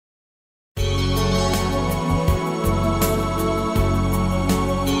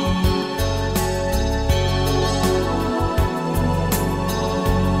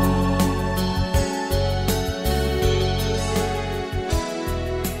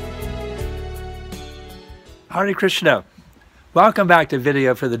Hare Krishna. Welcome back to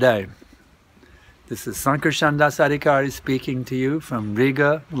Video for the Day. This is Sankarshan Dasarikari speaking to you from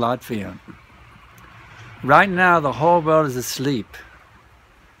Riga, Latvia. Right now the whole world is asleep.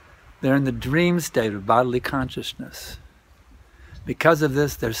 They're in the dream state of bodily consciousness. Because of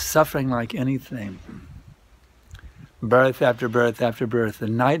this, they're suffering like anything. Birth after birth after birth, the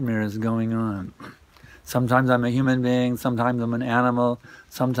nightmare is going on. Sometimes I'm a human being, sometimes I'm an animal,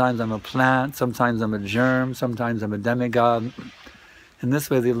 sometimes I'm a plant, sometimes I'm a germ, sometimes I'm a demigod. In this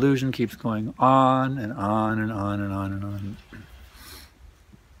way, the illusion keeps going on and on and on and on and on.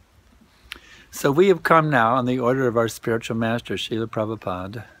 So we have come now, on the order of our spiritual master, Srila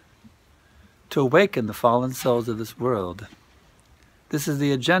Prabhupada, to awaken the fallen souls of this world. This is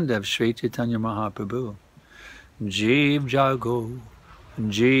the agenda of Sri Chaitanya Mahaprabhu. Jeev Jago,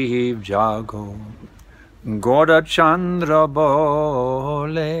 Jeev Jago, Goda Chandra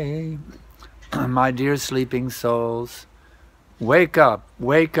Bole. My dear sleeping souls, wake up,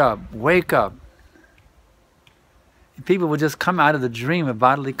 wake up, wake up. People will just come out of the dream of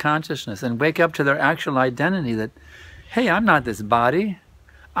bodily consciousness and wake up to their actual identity that, hey, I'm not this body.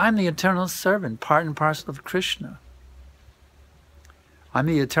 I'm the eternal servant, part and parcel of Krishna. I'm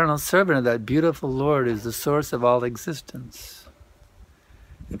the eternal servant of that beautiful Lord who is the source of all existence.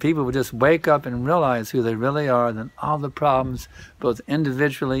 If people would just wake up and realize who they really are, then all the problems, both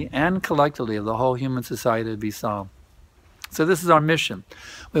individually and collectively, of the whole human society would be solved. So this is our mission.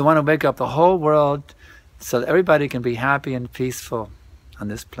 We want to wake up the whole world so that everybody can be happy and peaceful on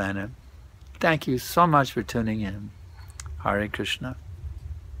this planet. Thank you so much for tuning in. Hare Krishna.